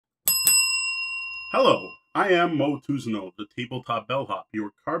Hello, I am Mo Tuzano, the Tabletop Bellhop,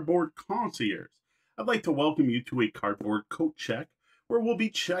 your cardboard concierge. I'd like to welcome you to a cardboard coat check where we'll be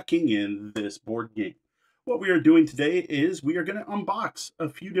checking in this board game. What we are doing today is we are going to unbox a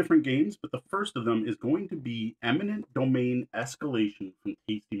few different games, but the first of them is going to be Eminent Domain Escalation from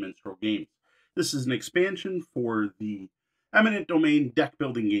Tasty Minstrel Games. This is an expansion for the Eminent Domain deck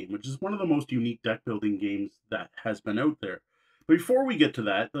building game, which is one of the most unique deck building games that has been out there. Before we get to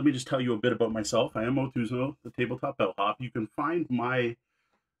that, let me just tell you a bit about myself. I am Otuzno, the Tabletop Bellhop. You can find my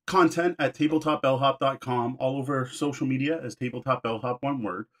content at tabletopbellhop.com, all over social media as Tabletop Bellhop, one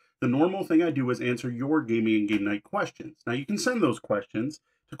word. The normal thing I do is answer your gaming and game night questions. Now, you can send those questions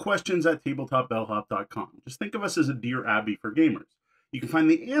to questions@tabletopbellhop.com. Just think of us as a Dear Abby for gamers. You can find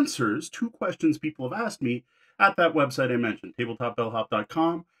the answers to questions people have asked me at that website I mentioned,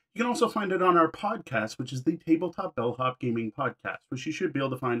 tabletopbellhop.com. You can also find it on our podcast, which is the Tabletop Bellhop Gaming Podcast, which you should be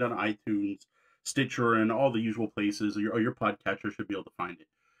able to find on iTunes, Stitcher, and all the usual places. Your podcatcher should be able to find it.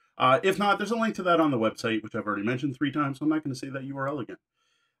 If not, there's a link to that on the website, which I've already mentioned 3 times, so I'm not going to say that URL again.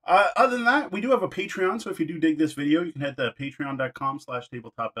 Other than that, we do have a Patreon, so if you do dig this video, you can head to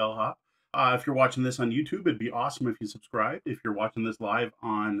patreon.com/tabletopbellhop. If you're watching this on YouTube, it'd be awesome if you subscribed. If you're watching this live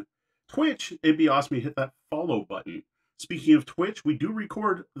on Twitch, it'd be awesome if you hit that follow button. Speaking of Twitch, we do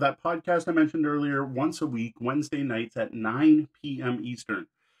record that podcast I mentioned earlier once a week, Wednesday nights at 9 p.m. Eastern.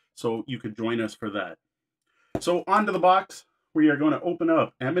 So you could join us for that. So onto the box. We are going to open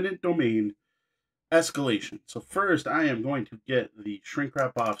up Eminent Domain Escalation. So first, I am going to get the shrink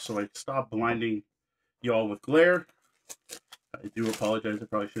wrap off so I stop blinding y'all with glare. I do apologize. I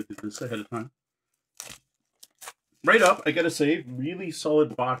probably should do this ahead of time. Right up, I gotta say, really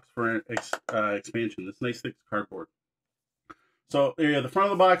solid box for an expansion. This nice thick cardboard. So there you have the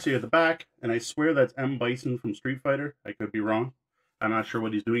front of the box, you have the back, and I swear that's M. Bison from Street Fighter. I could be wrong. I'm not sure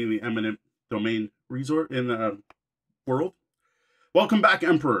what he's doing in the Eminent Domain resort in the world. Welcome back,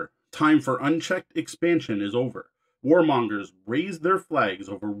 Emperor. Time for unchecked expansion is over. Warmongers raise their flags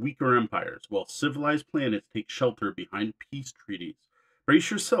over weaker empires, while civilized planets take shelter behind peace treaties.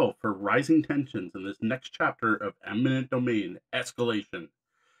 Brace yourself for rising tensions in this next chapter of Eminent Domain Escalation.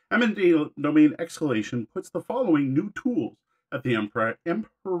 Eminent Domain Escalation puts the following new tools at the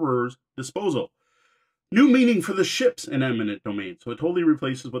Emperor's disposal. New meaning for the ships in Eminent Domain, so it totally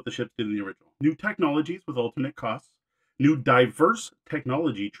replaces what the ships did in the original. New technologies with alternate costs. New diverse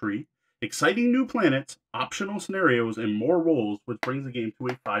technology tree. Exciting new planets, optional scenarios, and more roles, which brings the game to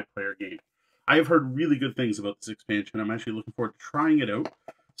a 5-player game. I have heard really good things about this expansion. I'm actually looking forward to trying it out.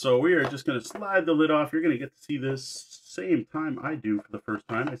 So we are just going to slide the lid off. You're going to get to see this same time I do for the first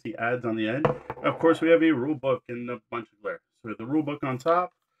time. I see ads on the end. Of course, we have a rule book and a bunch of glare. So we have the rule book on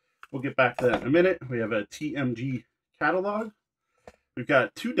top. We'll get back to that in a minute. We have a TMG catalog. We've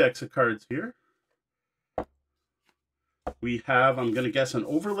got 2 decks of cards here. We have, I'm going to guess, an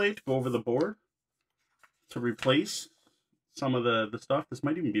overlay to go over the board to replace some of the stuff. This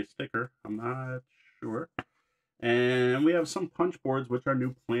might even be a sticker. I'm not sure. And we have some punch boards, which are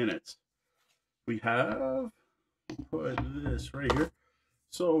new planets. We have, put this right here.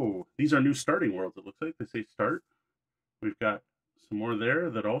 So these are new starting worlds, it looks like. They say start. We've got some more there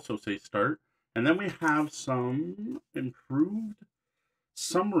that also say start. And then we have some improved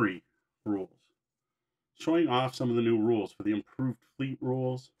summary rules, showing off some of the new rules for the improved fleet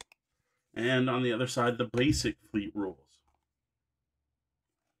rules. And on the other side, the basic fleet rules.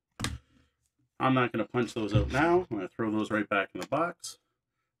 I'm not going to punch those out now. I'm going to throw those right back in the box.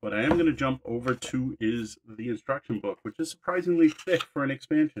 What I am going to jump over to is the instruction book, which is surprisingly thick for an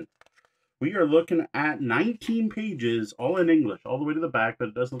expansion. We are looking at 19 pages, all in English, all the way to the back, but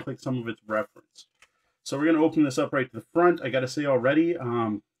it does look like some of it's referenced. So we're going to open this up right to the front. I got to say already,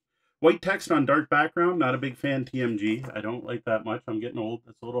 white text on dark background, not a big fan TMG. I don't like that much. I'm getting old.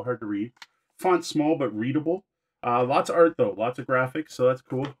 It's a little hard to read. Font small but readable. Lots of art though, lots of graphics, so that's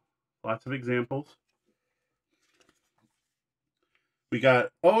cool. Lots of examples. We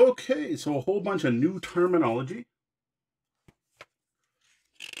got, okay, so a whole bunch of new terminology.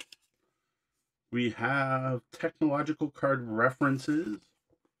 We have technological card references.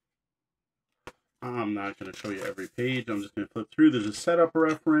 I'm not going to show you every page. I'm just going to flip through. There's a setup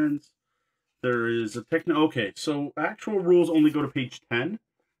reference. There is a okay, so actual rules only go to page 10,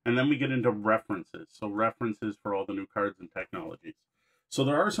 and then we get into references. So references for all the new cards and technologies. So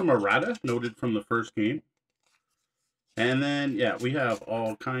there are some errata noted from the first game. And then, yeah, we have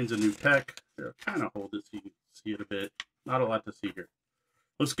all kinds of new tech. Here, I'll kind of hold it so you can see it a bit. Not a lot to see here.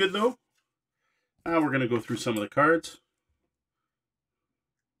 Looks good, though. Now we're going to go through some of the cards.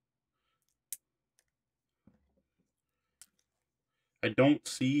 I don't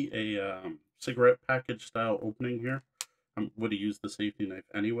see a cigarette package style opening here. I would have used the safety knife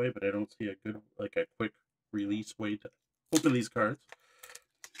anyway, but I don't see a good, like a quick release way to open these cards.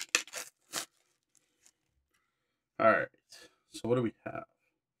 Alright, so what do we have?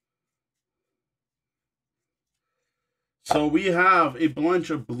 So we have a bunch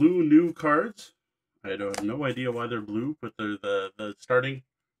of blue new cards. I have no idea why they're blue, but they're the starting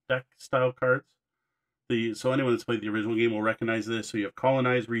deck style cards. So anyone that's played the original game will recognize this. So you have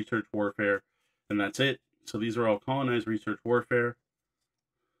Colonize, Research, Warfare, and that's it. So these are all Colonize, Research, Warfare.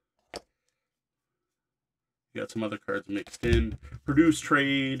 You got some other cards mixed in. Produce,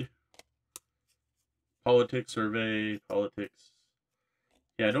 Trade, Politics, Survey, Politics.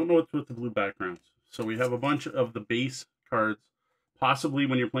 Yeah, I don't know what's with the blue backgrounds. So we have a bunch of the base cards. Possibly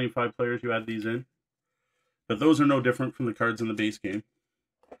when you're playing 5 players, you add these in. But those are no different from the cards in the base game.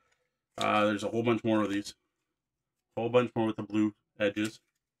 There's a whole bunch more of these. A whole bunch more with the blue edges.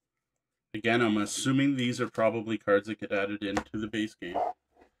 Again, I'm assuming these are probably cards that get added into the base game.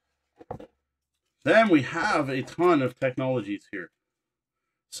 Then we have a ton of technologies here.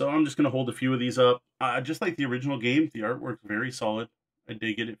 So I'm just going to hold a few of these up. Just like the original game, the artwork's very solid. I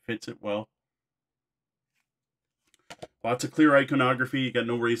dig it. It fits it well. Lots of clear iconography. You got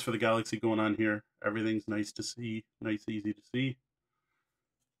no Race for the Galaxy going on here. Everything's nice to see. Nice, easy to see.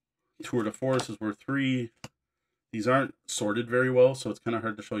 Tour de Force is worth 3. These aren't sorted very well, so it's kind of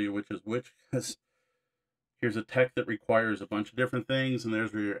hard to show you which is which, because here's a tech that requires a bunch of different things, and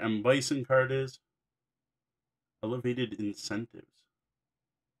there's where your M. Bison card is. Elevated Incentives.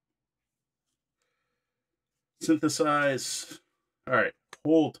 Synthesize. Alright,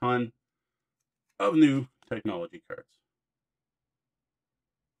 whole ton of new technology cards.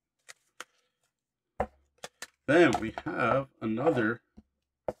 Then we have another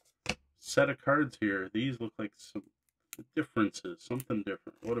set of cards here. These look like some differences, something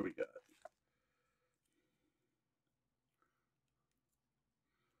different. What do we got?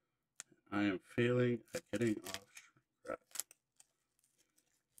 I am failing at getting off track.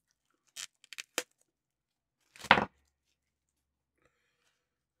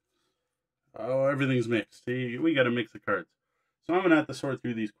 Oh, everything's mixed. See, we got to mix the cards. So I'm going to have to sort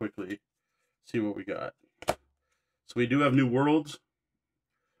through these quickly, see what we got. So we do have new worlds.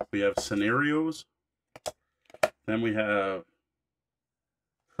 We have scenarios. Then we have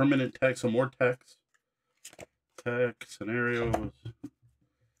permanent text, so more text. Text, scenarios.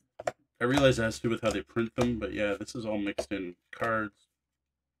 I realize it has to do with how they print them, but yeah, this is all mixed in. Cards,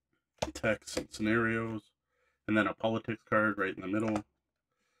 text, and scenarios. And then a politics card right in the middle.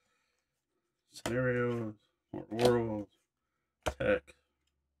 Scenarios, more worlds, tech,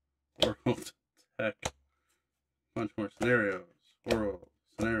 world, tech. Bunch more scenarios, world,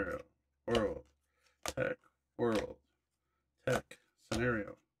 scenario, world, tech,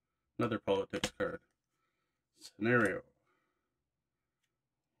 scenario. Another politics card. Scenario,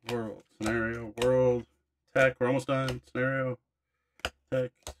 world, scenario, world, tech. We're almost done. Scenario,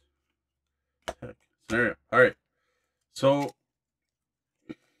 tech, scenario. All right. So,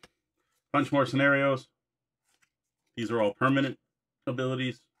 bunch more scenarios. These are all permanent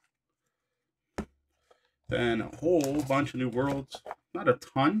abilities. Then a whole bunch of new worlds. Not a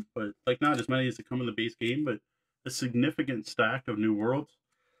ton, but like not as many as that come in the base game, but a significant stack of new worlds.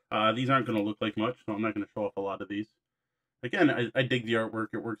 These aren't going to look like much, so I'm not going to show off a lot of these. Again, I dig the artwork.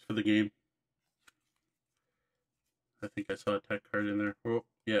 It works for the game. I think I saw a tech card in there. Oh,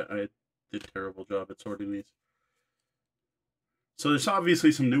 yeah, I did a terrible job at sorting these. So there's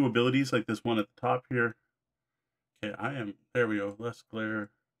obviously some new abilities, like this one at the top here. Okay, there we go, less glare.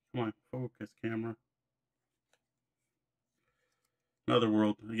 Come on, focus, camera. Another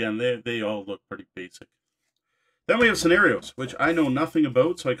world. Again, they all look pretty basic. Then we have scenarios, which I know nothing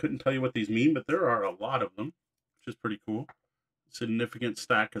about, so I couldn't tell you what these mean, but there are a lot of them, which is pretty cool. Significant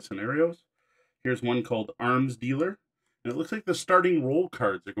stack of scenarios. Here's one called Arms Dealer, and it looks like the starting roll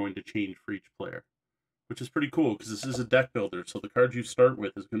cards are going to change for each player, which is pretty cool because this is a deck builder, so the cards you start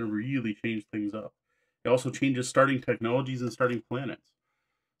with is going to really change things up. It also changes starting technologies and starting planets.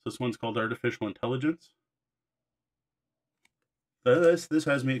 So this one's called Artificial Intelligence. This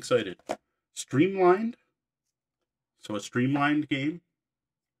has me excited. Streamlined. So a streamlined game.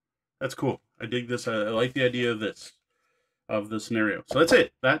 That's cool. I dig this. I like the idea of this, of the scenario. So that's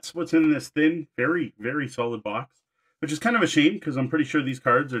it. That's what's in this thin, very, very solid box, which is kind of a shame because I'm pretty sure these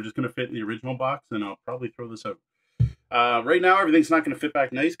cards are just going to fit in the original box, and I'll probably throw this out. Right now, everything's not going to fit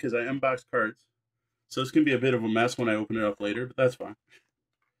back nice because I unboxed cards. So it's going to be a bit of a mess when I open it up later, but that's fine.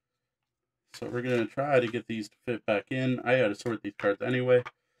 So we're going to try to get these to fit back in. I got to sort these cards anyway.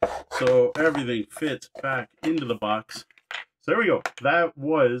 So everything fits back into the box. So there we go. That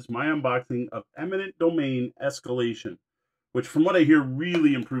was my unboxing of Eminent Domain Escalation, which from what I hear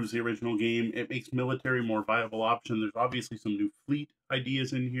really improves the original game. It makes military more viable option. There's obviously some new fleet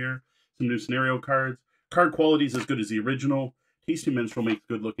ideas in here, some new scenario cards. Card quality is as good as the original. Tasty Minstrel makes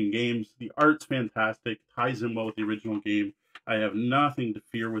good looking games. The art's fantastic, ties in well with the original game. I have nothing to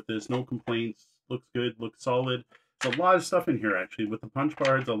fear with this, no complaints. Looks good, looks solid. There's a lot of stuff in here actually with the punch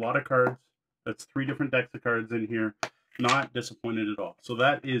cards, a lot of cards. That's 3 different decks of cards in here. Not disappointed at all. So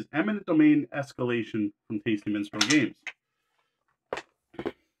that is Eminent Domain Escalation from Tasty Minstrel Games.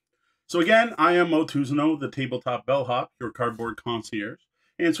 So again, I am Mo Tuzano, the Tabletop Bellhop, your cardboard concierge,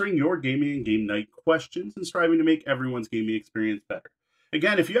 answering your gaming and game night questions and striving to make everyone's gaming experience better.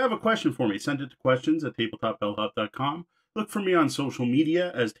 Again, if you have a question for me, send it to questions@tabletopbellhop.com. Look for me on social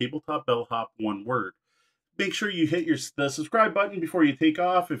media as Tabletop Bellhop, one word. Make sure you hit the subscribe button before you take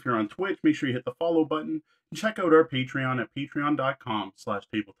off. If you're on Twitch, make sure you hit the follow button. And check out our Patreon at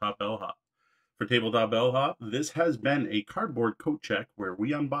patreon.com/tabletopbellhop. For Tabletop Bellhop, this has been a cardboard coat check where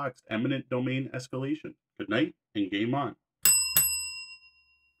we unboxed Eminent Domain Escalation. Good night and game on.